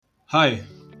Hi,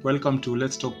 welcome to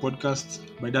Let's Talk Podcast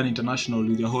by Dan International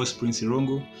with your host Prince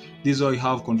Irungu. This is where we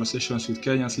have conversations with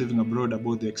Kenyans living abroad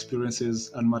about their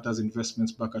experiences and matters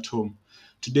investments back at home.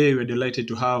 Today we're delighted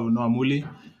to have Noah Muli,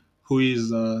 who is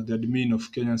the admin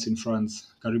of Kenyans in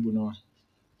France. Karibu Noah.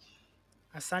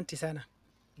 Asante sana,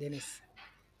 Dennis.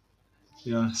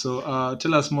 Yeah, so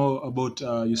tell us more about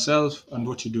yourself and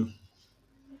what you do.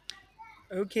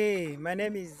 Okay, my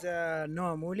name is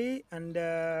Noah Muli, and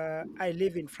I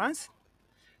live in France,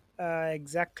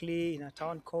 exactly in a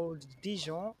town called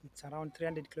Dijon. It's around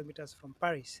 300 kilometers from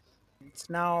Paris. It's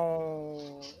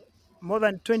now more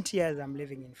than 20 years I'm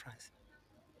living in France.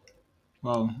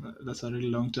 Wow, that's a really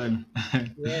long time.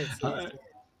 Yes, yes. Uh,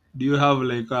 do you have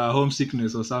like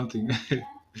homesickness or something?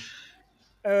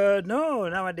 No,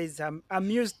 nowadays I'm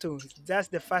used to. It's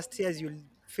just the first years you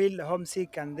feel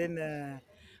homesick, and then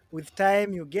with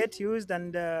time you get used,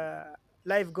 and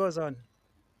life goes on.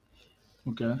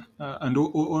 Okay. And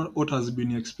what has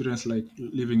been your experience like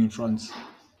living in France?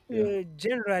 Yeah.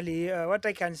 Generally, what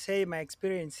I can say, my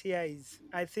experience here is,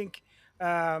 I think,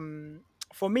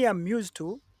 for me, I'm used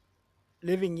to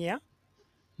living here,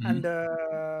 and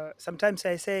Mhm. sometimes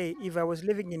I say, if I was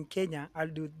living in Kenya,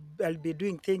 I'll be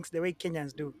doing things the way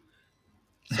Kenyans do.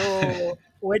 So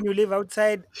when you live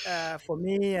outside, for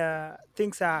me,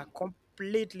 things are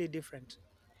completely different,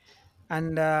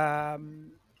 and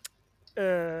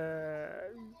uh,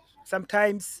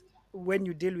 sometimes when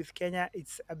you deal with Kenya,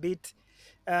 it's a bit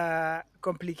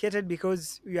complicated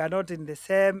because you are not in the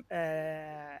same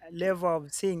level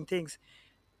of seeing things.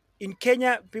 In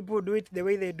Kenya, people do it the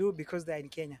way they do because they're in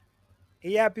Kenya.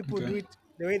 Here, people Okay. do it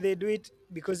the way they do it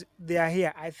because they are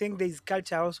here. I think there is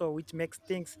culture also which makes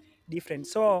things different.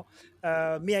 So,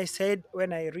 me, I said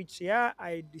when I reached here,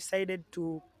 I decided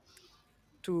to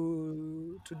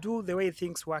do the way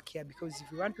things work here, because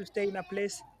if you want to stay in a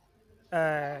place,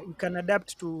 you can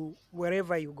adapt to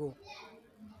wherever you go.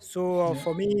 So Yeah.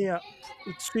 for me,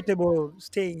 it's suitable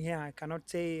staying here. I cannot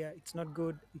say it's not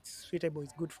good. It's suitable.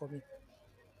 It's good for me.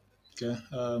 Okay.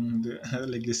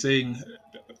 Like the saying,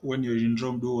 when you're in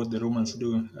Rome, do what the Romans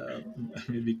do.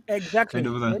 Maybe kind Exactly.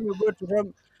 of that.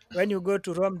 When you go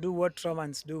to Rome, do what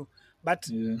Romans do. But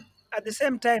Yeah. at the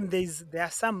same time, there are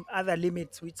some other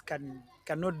limits which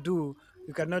cannot do.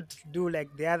 You cannot do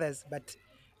like the others. But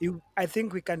I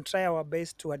think we can try our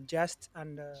best to adjust,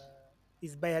 and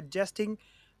is by adjusting,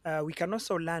 we can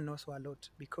also learn also a lot,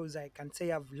 because I can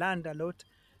say I've learned a lot,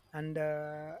 and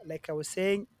like I was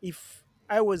saying, if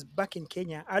I was back in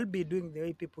Kenya, I'll be doing the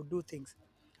way people do things.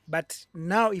 But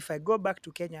now, if I go back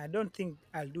to Kenya, I don't think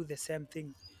I'll do the same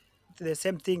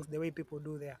things the way people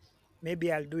do there.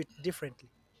 Maybe I'll do it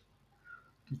differently.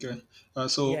 Okay.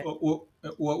 Yeah.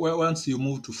 Once you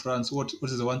move to France, what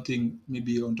is the one thing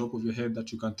maybe on top of your head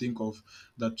that you can think of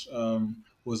that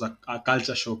was a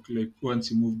culture shock? Like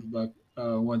once you moved back,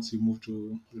 once you moved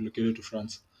to relocated to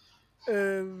France.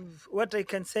 What I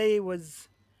can say was,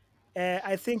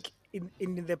 I think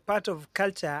in the part of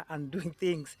culture and doing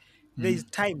things, there is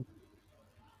Mhm. time.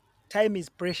 Time is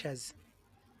precious.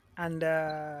 And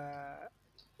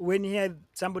when here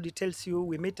somebody tells you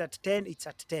we meet at 10, it's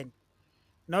at 10.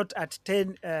 Not at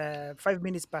 10, 5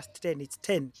 minutes past 10, it's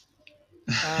 10.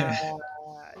 Uh,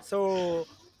 so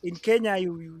in Kenya,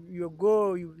 you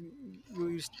go,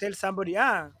 you tell somebody,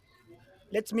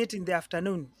 let's meet in the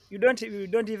afternoon. You don't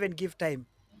even give time.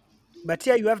 But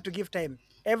here you have to give time.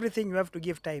 Everything you have to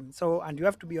give time. So, and you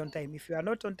have to be on time. If you are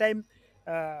not on time,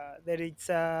 then it's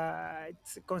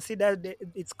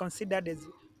considered as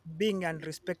being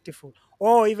unrespectful.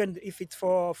 Or even if it's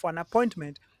for an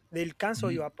appointment, they'll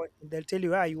cancel your Mhm. appointment. They'll tell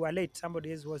you, you are late.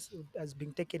 Somebody else has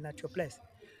been taken at your place.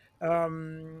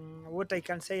 What I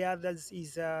can say others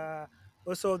is,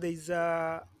 also there's,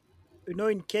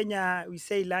 in Kenya we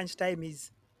say lunchtime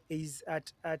is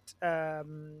at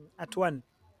 1.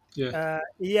 Yeah.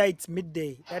 Here it's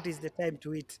midday. That is the time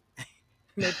to eat,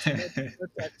 not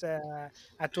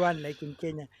at 1 like in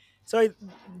Kenya. So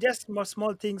just more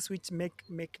small things which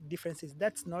make differences.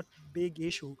 That's not big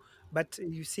issue, but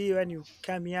you see when you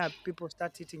come here, people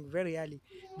start eating very early.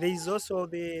 There is also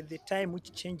the time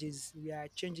which changes. We are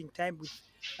changing time with,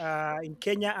 in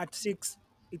Kenya at 6,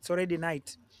 it's already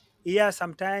night. Here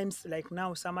sometimes, like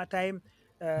now summertime.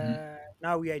 Mhm.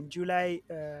 Now we are in July,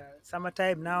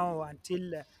 summertime now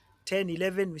until 10,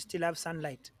 11, we still have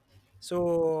sunlight.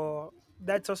 So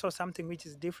that's also something which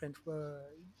is different,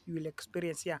 you will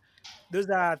experience. Yeah, those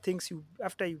are things you,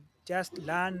 after you just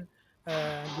learn,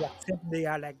 and you accept they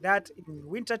are like that. In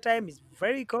winter time it's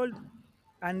very cold,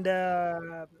 and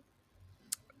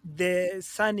the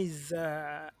sun is,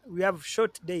 we have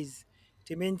short days.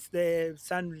 It means the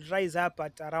sun will rise up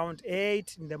at around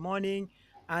 8 in the morning,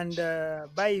 and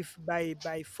by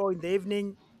 4 in the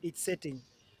evening, it's setting.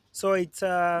 So it's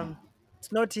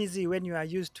not easy when you are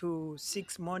used to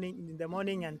 6 morning in the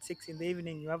morning and 6 in the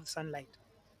evening. You have sunlight.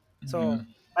 Yeah. So,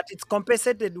 but it's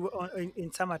compensated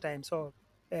in summertime. So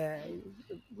uh,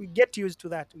 we get used to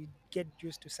that. We get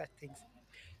used to such things.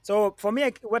 So for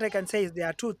me, what I can say is there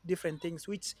are two different things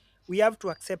which we have to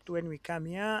accept when we come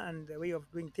here and the way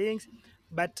of doing things.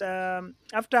 But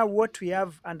after what we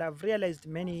have, and I've realized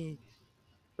many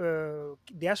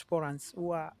diasporans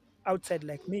who are outside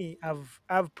like me have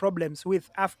problems with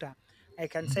after. I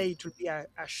can say it will be a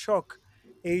shock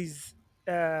is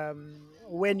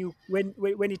when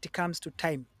it comes to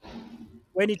time,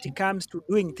 when it comes to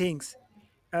doing things.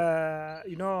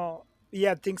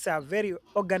 Yeah, things are very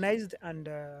organized, and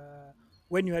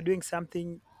when you are doing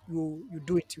something, you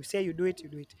do it. You say you do it, you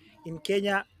do it. In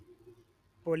Kenya,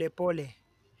 pole pole.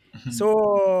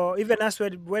 So even as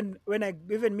when I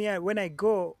even me when I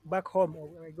go back home, or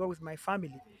when I go with my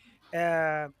family,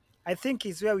 uh, I think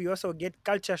it's where we also get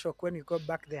culture shock when we go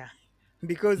back there,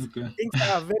 because Okay. things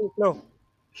are very slow.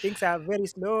 Things are very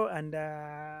slow, and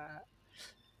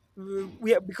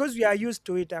we are, because we are used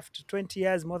to it after 20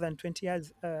 years, more than 20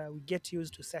 years, we get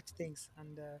used to such things,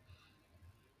 and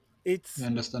Yeah, it's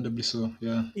understandably so.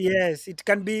 Yeah. yes, it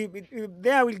can be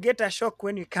there will get a shock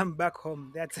when we come back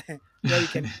home. That's where we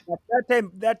can, at that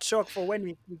time, that shock for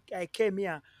when I came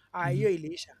here, hiyo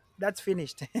iliisha, that's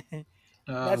finished.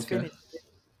 Ah, That's okay. finished.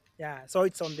 Yeah, so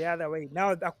it's on the other way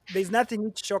now. There's nothing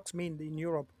which shocks me in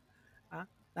Europe. Huh?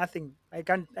 Nothing. I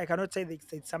cannot say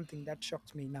that it's something that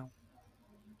shocks me now.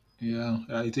 Yeah,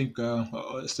 I think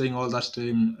staying all that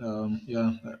time,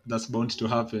 yeah, that's bound to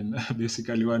happen,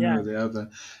 basically one way Yeah. or the other.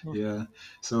 Mm. Yeah.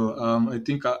 So I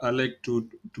think I like to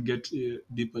get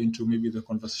deeper into maybe the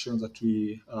conversations that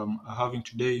we are having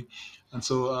today. And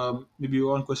so maybe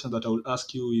one question that I would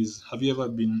ask you is: have you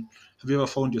ever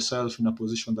found yourself in a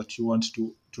position that you want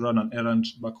to run an errand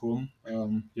back home?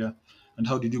 Yeah. And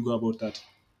how did you go about that?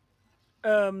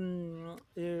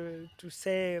 To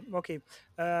say okay,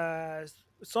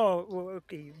 so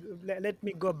okay, let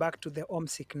me go back to the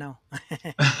homesick now.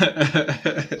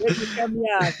 When you come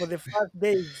here for the first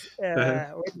days,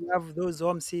 when you have those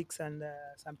homesicks, and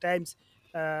sometimes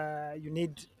you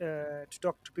need to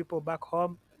talk to people back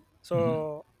home. Mhm.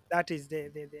 So that is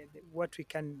what we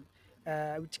can,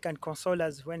 which can console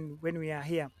us when we are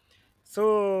here.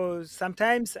 So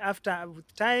sometimes after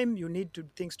with time, you need to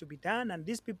things to be done, and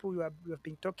these people you have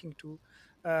been talking to,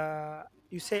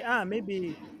 you say,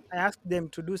 maybe I ask them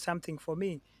to do something for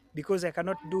me because I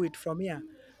cannot do it from here,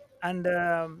 and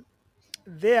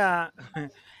there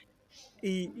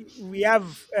we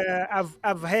have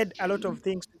I've had a lot of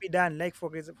things to be done, like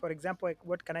for example, like,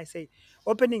 what can I say,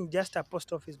 opening just a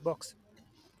post office box,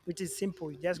 which is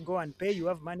simple. You just go and pay. You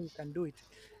have money, you can do it.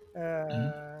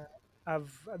 Mhm. Uh,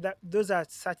 those are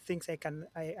such things I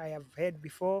have heard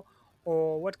before.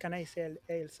 Or what can I say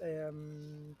else?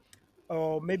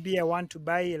 Or maybe I want to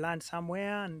buy a land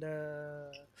somewhere, and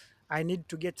I need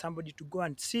to get somebody to go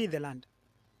and see the land.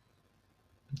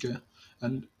 Okay.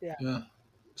 And Yeah. yeah.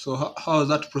 So how has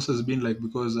that process been like?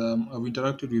 Because I've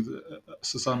interacted with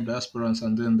some diasporans,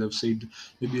 and then they've said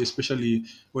maybe especially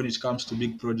when it comes to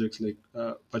big projects like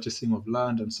purchasing of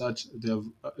land and such, they have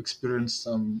experienced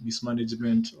some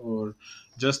mismanagement or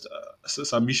just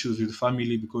some issues with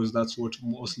family because that's what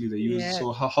mostly they use. Yeah.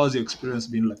 So how's your experience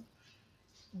been like?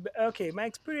 Okay, my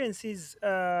experience is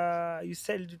you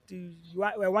said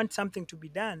I want something to be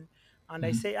done, and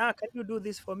I Mhm. say, can you do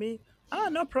this for me?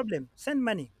 No problem, send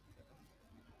money.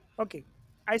 Okay,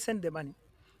 I send the money,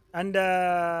 and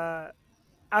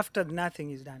after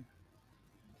nothing is done.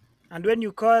 And when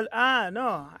you call,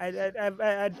 no,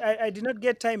 I did not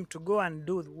get time to go and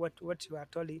do what you are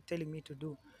telling me to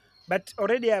do, but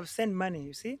already I've sent money.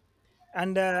 You see,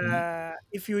 and Mhm.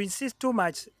 if you insist too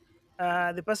much,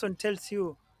 the person tells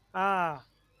you, I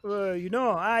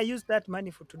use that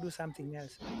money for to do something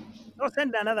else. No,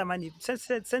 send another money.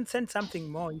 Send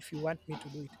something more if you want me to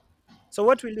do it. So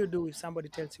what will you do if somebody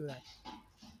tells you that?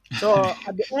 So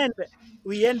at the end,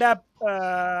 we end up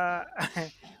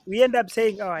we end up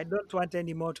saying, "Oh, I don't want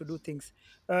any more to do things."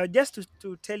 Just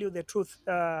to tell you the truth,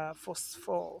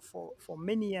 for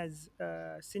many years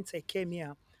since I came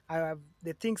here,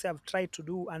 the things I've tried to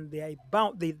do, and the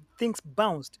things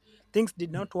bounced, things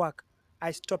did not work.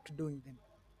 I stopped doing them.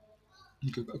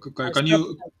 Okay, I can stopped.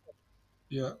 you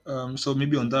yeah. So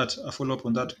maybe on that, a follow up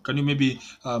on that. Can you maybe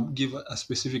give a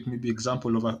specific maybe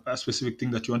example of a specific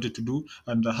thing that you wanted to do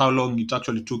and how long it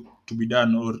actually took to be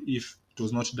done, or if it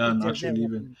was not It done has never actually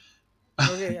even? been.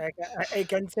 Okay, I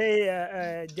can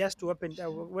say just to open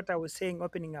what I was saying,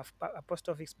 opening a post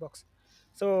office box.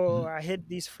 So Mhm. I had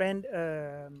this friend.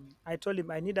 I told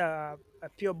him I need a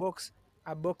PO box,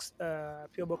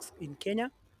 PO box in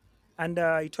Kenya, and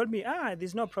he told me,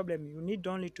 there's no problem. You need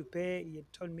only to pay. He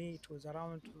told me it was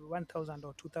around 1,000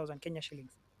 or 2,000 Kenya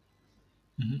shillings.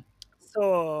 Mhm.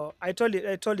 So I told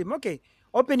him, okay,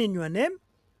 open in your name,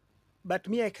 but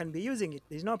me, I can be using it.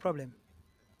 There's no problem.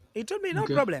 He told me no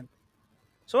Okay. problem.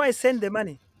 So I sent the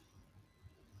money.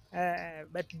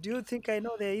 But do you think I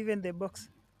know even the box?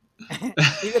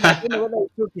 Even I don't know whether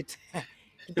he took it.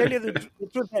 To tell you the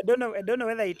truth, I don't know. I don't know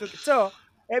whether he took it. So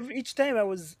each time I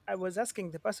was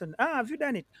asking the person, have you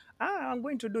done it? I'm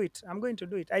going to do it. I'm going to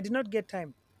do it. I did not get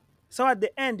time. So at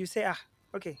the end, you say,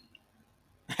 okay,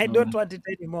 I don't Um, want it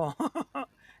anymore.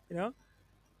 you know.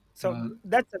 So uh,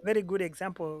 that's a very good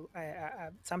example.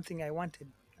 Something I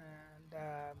wanted, and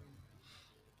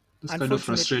that's kind of unfortunately,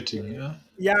 frustrating. Yeah.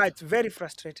 yeah, it's very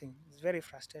frustrating. It's very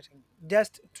frustrating.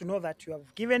 Just to know that you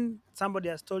have given somebody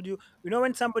has told you,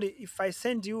 when somebody, if I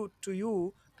send you to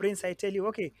you, Prince, I tell you,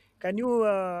 okay, can you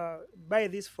buy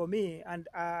this for me? And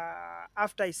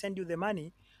after I send you the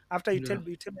money, after Yeah. you tell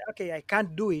me, okay, I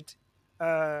can't do it.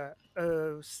 Well,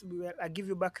 I give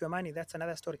you back your money. That's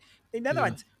another story. In other Yeah.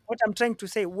 words, what I'm trying to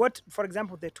say, for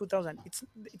example, the 2,000, it's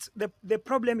the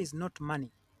problem is not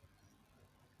money.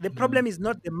 The Yeah. problem is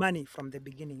not the money from the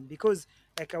beginning because,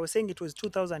 like I was saying, it was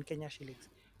 2,000 Kenya shillings.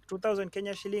 2,000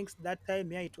 Kenya shillings that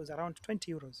time, yeah, it was around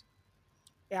 20 euros.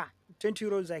 Yeah, 20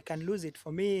 euros, I can lose it.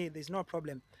 For me, there's no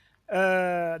problem.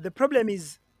 The problem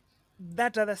is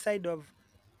that other side of,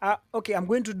 okay, I'm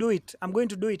going to do it. I'm going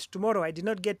to do it tomorrow. I did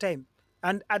not get time.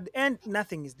 And at the end,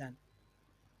 nothing is done.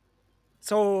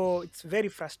 So it's very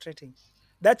frustrating.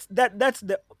 That's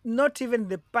the not even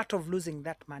the part of losing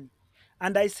that money.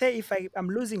 And I say if I am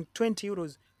losing 20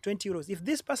 euros, 20 euros. If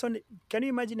this person, can you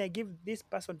imagine I give this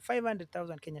person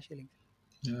 500,000 Kenya shillings?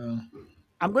 Yeah.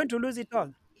 I'm going to lose it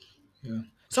all. Yeah.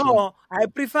 For sure. So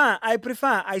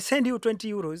I send you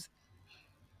 20 euros,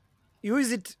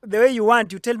 use it the way you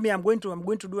want. You tell me I'm going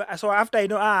to do it. So after I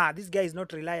know, this guy is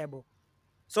not reliable.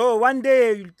 So one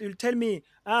day you'll tell me,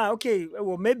 okay,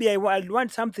 well, maybe I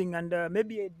want something, and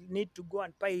maybe I need to go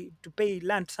and pay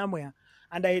land somewhere,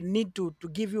 and I need to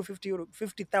give you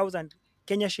 50,000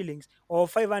 Kenya shillings or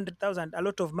 500,000, a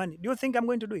lot of money. Do you think I'm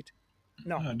going to do it?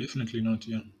 No, Yeah. Definitely not.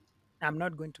 Yeah. I'm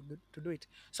not going to do it.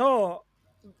 So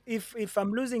if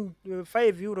I'm losing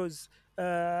 5 euros,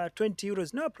 20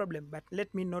 euros, no problem. But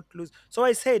let me not lose. So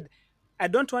I said, I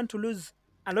don't want to lose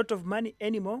a lot of money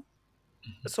anymore.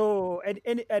 So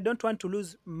I don't want to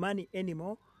lose money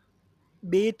anymore,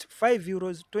 be it 5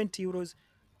 euros, 20 euros,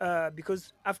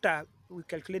 because after we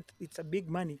calculate, it's a big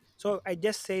money. So I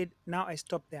just said, now I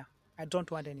stop there. I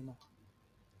don't want anymore.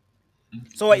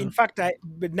 Okay. So Yeah. in fact,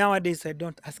 but nowadays I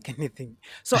don't ask anything.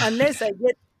 So unless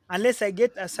I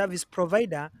get a service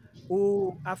provider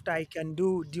who, after I can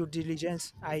do due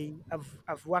diligence,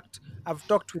 I've worked, I've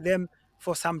talked to them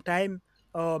for some time,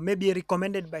 or maybe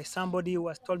recommended by somebody who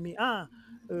has told me,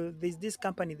 there's this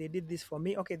company, they did this for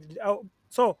me. Okay,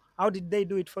 so how did they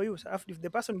do it for you? So if the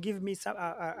person give me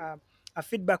a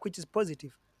feedback which is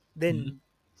positive, Mhm. then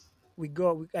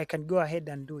I can go ahead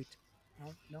and do it.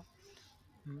 No.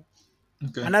 Mm.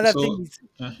 Okay. Another thing So. is,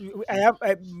 Yeah.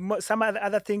 some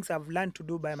other things I've learned to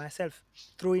do by myself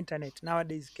through internet.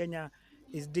 Nowadays, Kenya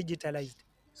is digitalized,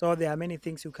 so there are many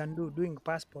things you can do. Doing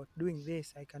passport, doing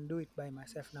this, I can do it by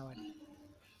myself nowadays.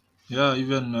 Yeah,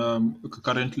 even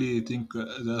currently, I think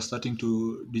they're starting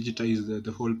to digitize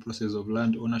the whole process of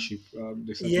land ownership.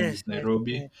 They're starting Yes, with yes,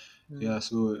 Nairobi. yes. Mm. Yeah,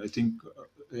 so I think,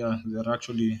 yeah, they're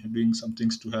actually doing some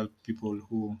things to help people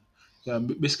who, yeah,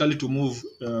 basically to move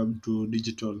to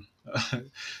digital,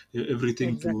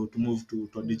 everything Exactly. to move to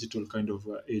a Mm, digital kind of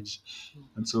age. mm.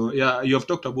 And so, yeah, you have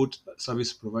talked about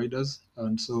service providers.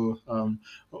 And so,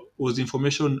 was the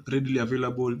information readily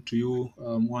available to you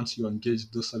once you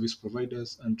engaged those service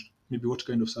providers? And maybe what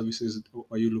kind of services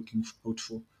are you looking out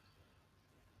for?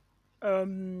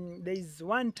 There's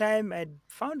one time I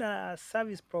found a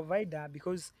service provider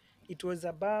because it was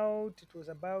about,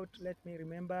 let me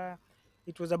remember,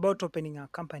 it was about opening a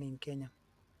company in Kenya.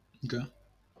 Okay.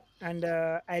 And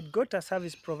I'd got a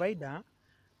service provider,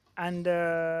 and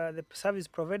the service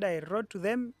provider, I wrote to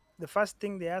them. The first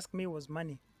thing they asked me was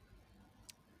money.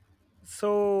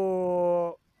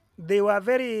 So they were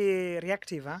very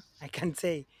reactive, I can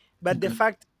say. But the Okay.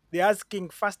 fact they're asking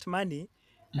fast money,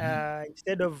 Hmm.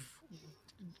 instead of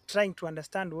trying to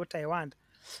understand what I want,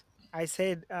 I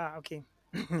said, okay,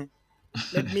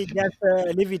 let me just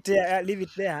leave it there. Leave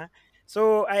it there.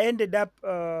 So I ended up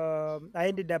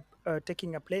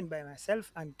taking a plane by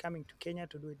myself and coming to Kenya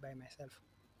to do it by myself.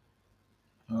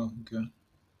 Oh, okay.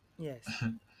 Yes.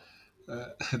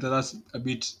 That's a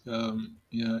bit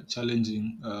yeah,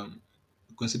 challenging,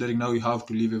 considering now you have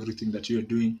to leave everything that you're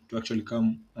doing to actually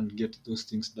come and get those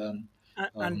things done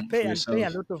And for pay a yourself.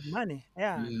 lot of money.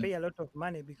 Yeah, and Yeah, pay a lot of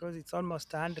money because it's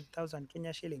almost 100,000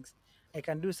 Kenya shillings. I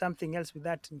can do something else with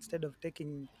that instead of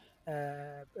taking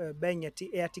buying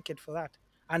air ticket for that,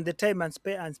 and the time and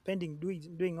spending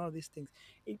doing all these things.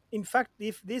 In fact,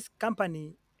 if this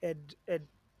company had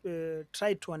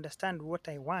tried to understand what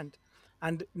I want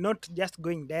and not just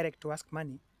going direct to ask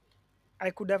money,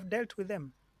 I could have dealt with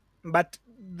them. But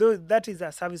though that is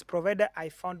a service provider I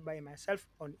found by myself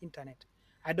on internet.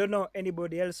 I don't know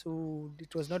anybody else who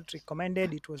it was not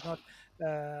recommended. It was not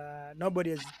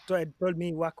nobody has told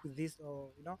me work with this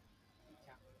or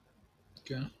yeah.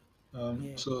 okay.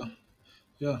 Yeah. So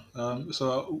yeah,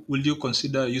 so will you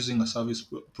consider using a service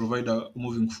provider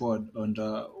moving forward, and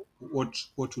what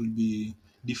will be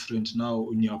different now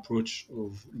in your approach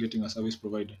of getting a service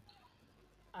provider?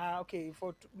 Okay.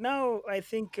 Now, I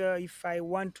think if I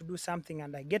want to do something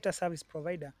and I get a service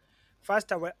provider,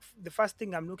 the first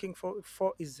thing I'm looking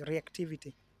for is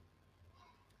reactivity,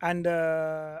 and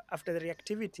after the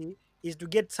reactivity is to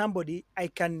get somebody I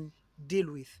can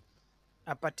deal with,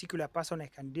 a particular person I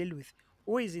can deal with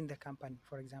who is in the company,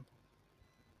 for example.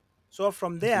 So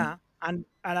from Okay. there, and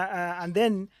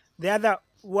then the other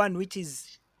one, which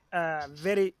is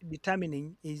very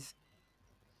determining, is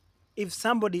if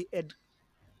somebody had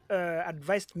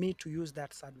advised me to use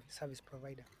that service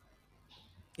provider.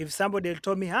 If somebody had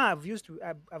told me, I've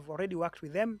already worked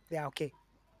with them, they are okay.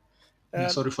 Yeah,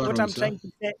 so What I'm referrals, yeah. trying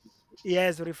to say,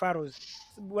 yes, referrals.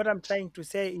 What I'm trying to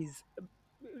say is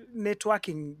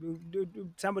networking.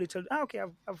 Somebody told, okay,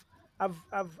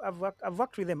 I've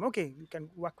worked with them. Okay, you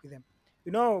can work with them.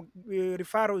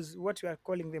 Referrals, what you are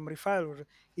calling them, referral,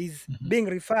 is Hmm. being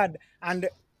referred, and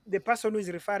the person who is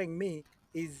referring me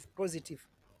is positive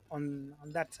on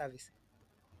that service.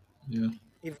 Yeah.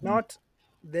 If Yeah. not,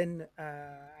 then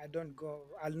I don't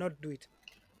go. I'll not do it.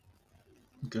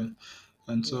 Okay.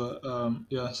 And Yes. so,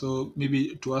 yeah, so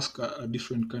maybe to ask a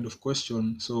different kind of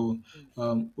question. So,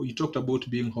 Mm. you talked about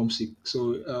being homesick. So,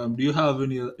 do you have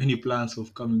any plans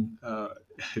of coming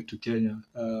to Kenya,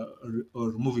 or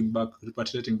moving back,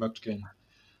 repatriating back to Kenya?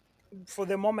 For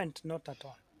the moment, not at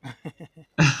all.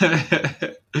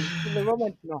 For the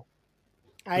moment, no.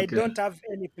 I Okay. don't have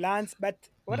any plans, but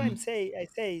what Hmm. I say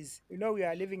is, we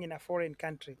are living in a foreign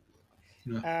country,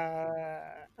 Yeah.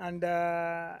 and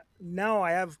now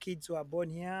I have kids who are born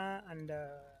here, and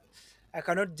I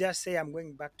cannot just say I'm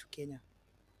going back to Kenya.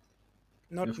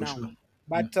 Yeah, Not for now, sure.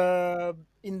 Yeah. but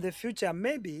in the future,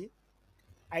 maybe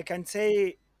I can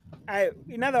say.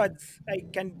 In other words, I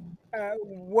can.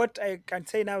 What I can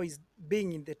say now is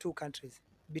being in the two countries,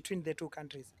 between the two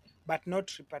countries, but not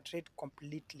repatriate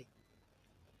completely,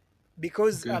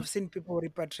 because Okay. I've seen people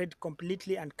repatriate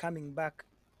completely and coming back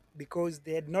because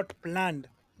they had not planned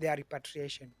their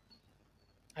repatriation.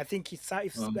 I think if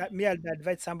Um, me, I'd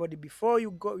advise somebody, before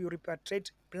you go, you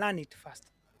repatriate, plan it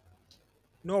first,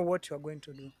 know what you are going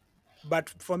to do. But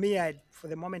for me, for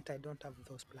the moment, I don't have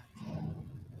those plans.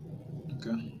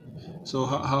 okay. So,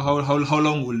 how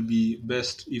long will be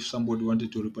best if somebody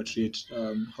wanted to repatriate?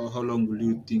 How long will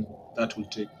you think that will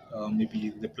take? Maybe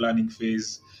the planning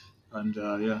phase, and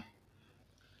yeah.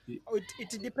 It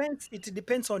depends. It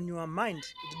depends on your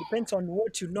mind. It depends on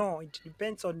what you know. It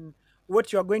depends on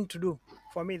what you are going to do.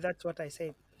 For me, that's what I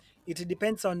say. It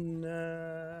depends on.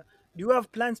 Do you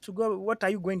have plans to go? What are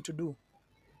you going to do?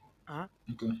 Huh?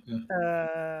 Okay. Yeah.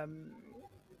 um,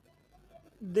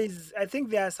 I think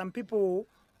there are some people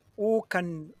who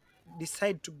can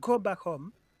decide to go back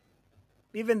home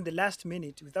even the last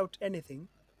minute without anything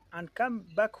and come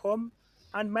back home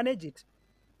and manage it.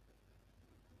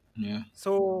 Yeah.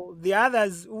 So the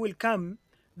others who will come,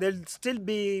 they'll still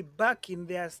be back in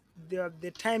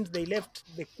the times they left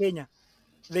the Kenya.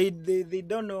 They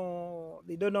don't know,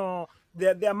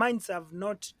 their minds have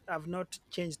not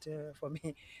changed for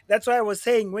me. That's why I was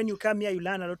saying, when you come here you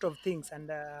learn a lot of things,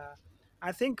 and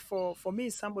I think for me,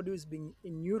 somebody who's been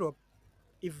in Europe,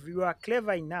 if you are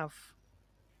clever enough,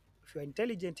 if you're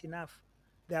intelligent enough,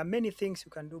 there are many things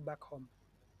you can do back home.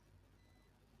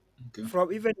 Okay.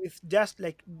 From even with just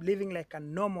like living like a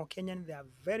normal Kenyan, there are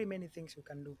very many things you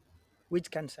can do which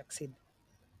can succeed.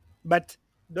 But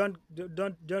don't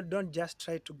just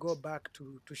try to go back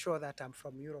to show that I'm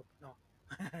from Europe. No.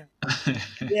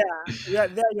 Yeah,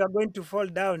 there you are going to fall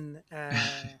down,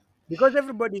 because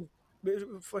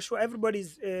for sure,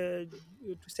 everybody's to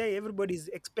say everybody's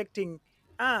expecting.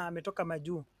 ametoka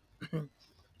majuu. Yeah,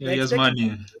 They're he has expecting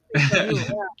money. something from you.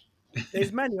 Yeah,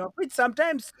 there's money. Of which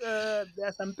sometimes there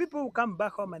are some people who come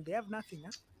back home and they have nothing.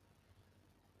 Huh?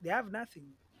 They have nothing.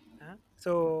 Huh?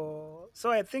 So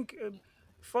I think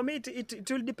for me it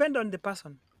will depend on the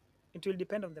person. It will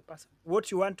depend on the person. What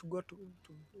you want to go to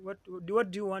what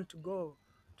do you want to go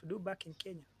to do back in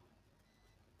Kenya?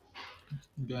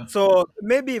 Yeah. So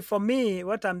maybe for me,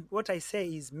 what I say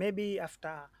is maybe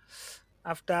after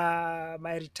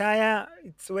my retire,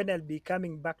 it's when I'll be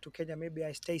coming back to Kenya. Maybe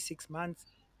I stay 6 months.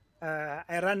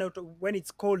 I run out when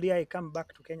it's cold here. I come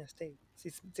back to Kenya, stay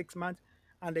 6 months,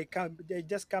 and I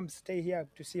just come stay here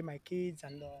to see my kids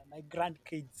and my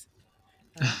grandkids.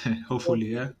 Uh, God Hopefully,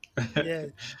 yeah. willing. Yes.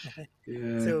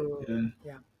 Yeah, So yeah.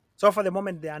 yeah. So for the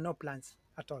moment, there are no plans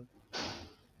at all.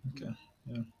 Okay,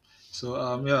 yeah. So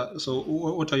yeah. So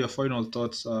what are your final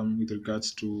thoughts with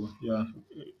regards to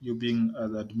you being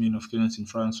the admin of Kenyans in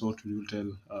France? What will you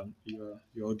tell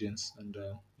your audience? And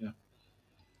yeah,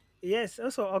 Yes.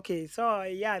 Also, okay. So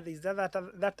yeah, there's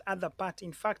that other part.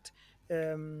 In fact,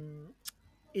 um,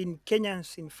 in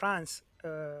Kenyans in France,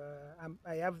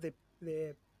 I have the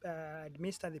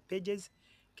administer the pages,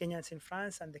 Kenyans in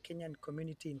France and the Kenyan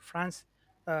community in France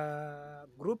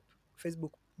group,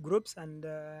 Facebook groups, and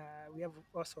we have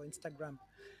also Instagram.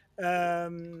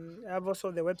 I have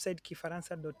also the website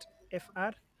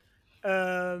kifaransa.fr.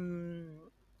 Um,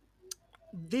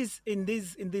 in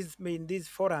these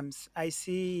forums, I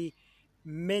see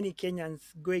many Kenyans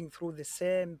going through the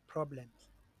same problems.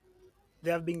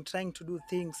 They have been trying to do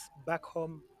things back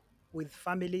home with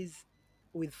families,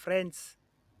 with friends,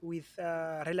 with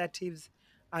relatives,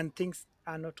 and things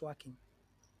are not working.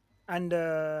 And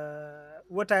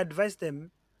what I advise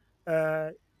them,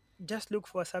 uh, just look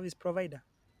for a service provider.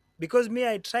 Because me,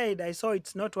 I tried, I saw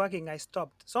it's not working, I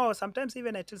stopped. So sometimes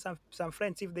even I tell some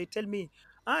friends, if they tell me,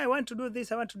 I want to do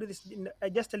this, I want to do this, I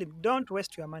just tell them, don't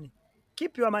waste your money.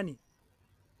 Keep your money.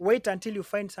 Wait until you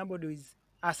find somebody who is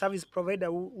a service provider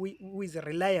who is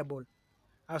reliable,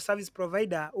 a service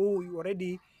provider who you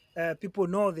already people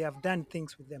know they have done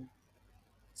things with them. okay.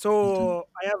 So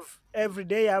I have every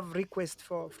day I have requests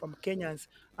from Kenyans.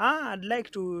 I'd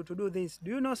like to do this.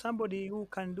 Do you know somebody who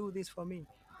can do this for me?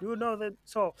 Do you know that?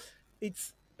 So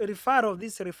it's a referral.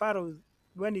 This referral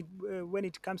when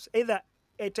it comes either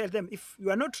I tell them if you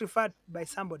are not referred by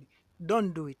somebody,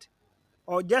 don't do it,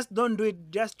 or just don't do it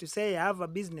just to say I have a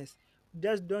business.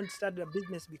 Just don't start a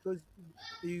business because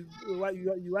you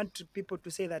want people to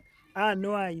say that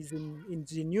Noah is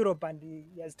in Europe and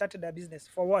he has started a business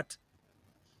for what,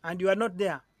 and you are not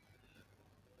there.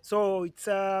 So it's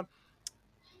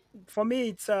for me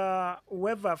it's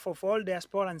whoever for all the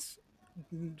aspirants,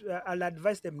 I'll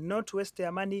advise them not to waste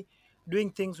their money doing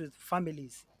things with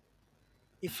families.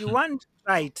 If you want,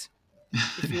 try it.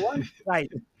 If you want, try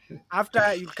it.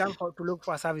 After you come to look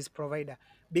for a service provider,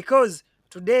 because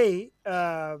today,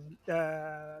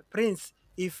 Prince,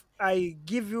 if I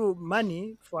give you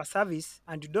money for a service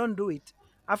and you don't do it,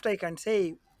 after I can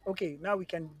say, okay, now we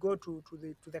can go to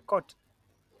the court.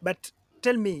 But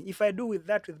tell me, if I do with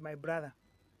that with my brother,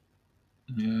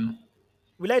 Yeah,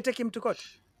 will I take him to court?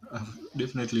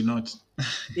 definitely not.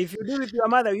 If you do with your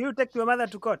mother, will you take your mother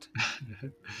to court?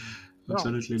 No.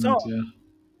 Absolutely So not. Yeah.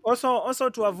 also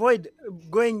to avoid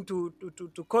going to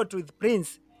court with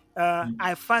Prince, Mm.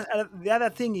 I first the other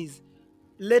thing is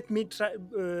let me try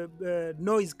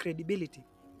know his credibility.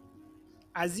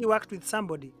 Has he worked with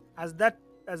somebody? Has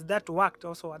that worked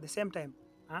also at the same time?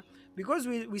 Huh? Because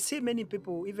we see many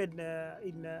people even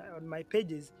in on my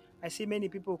pages. I see many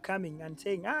people coming and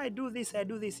saying, I do this, I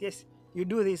do this. Yes, you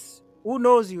do this. Who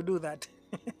knows you do that?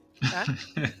 Huh?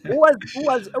 Who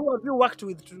have you worked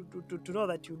with to know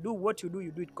that you do what you do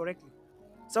it correctly?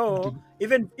 So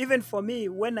even for me,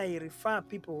 when I refer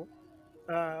people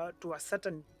to a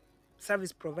certain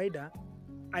service provider,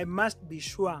 I must be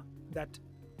sure that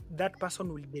that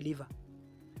person will deliver.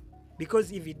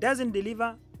 Because if he doesn't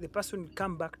deliver, the person will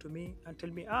come back to me and tell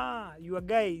me, your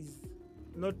guy is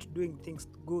not doing things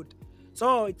good.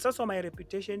 So it's also my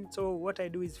reputation. So what I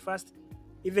do is first,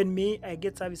 even me, I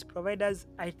get service providers,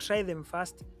 I try them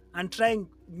first. And trying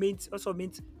means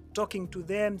talking to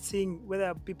them, seeing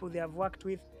whether people they have worked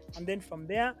with, and then from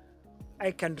there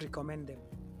I can recommend them.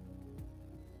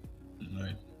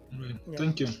 Right. Right. Yeah.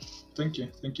 Thank you. Thank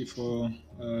you for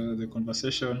the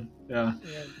conversation. Yeah.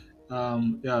 Yeah.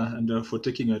 Yeah, and for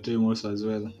taking your time also as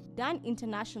well. DAN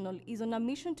International is on a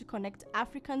mission to connect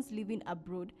Africans living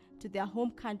abroad to their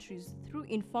home countries through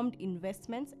informed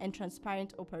investments and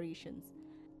transparent operations.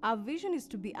 Our vision is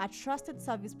to be a trusted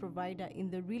service provider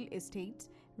in the real estate,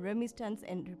 remittance,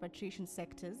 and repatriation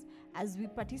sectors as we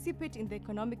participate in the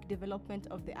economic development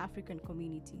of the African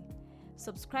community.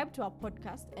 Subscribe to our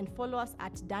podcast and follow us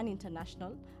at Dan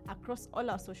International across all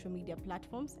our social media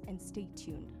platforms, and stay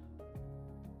tuned.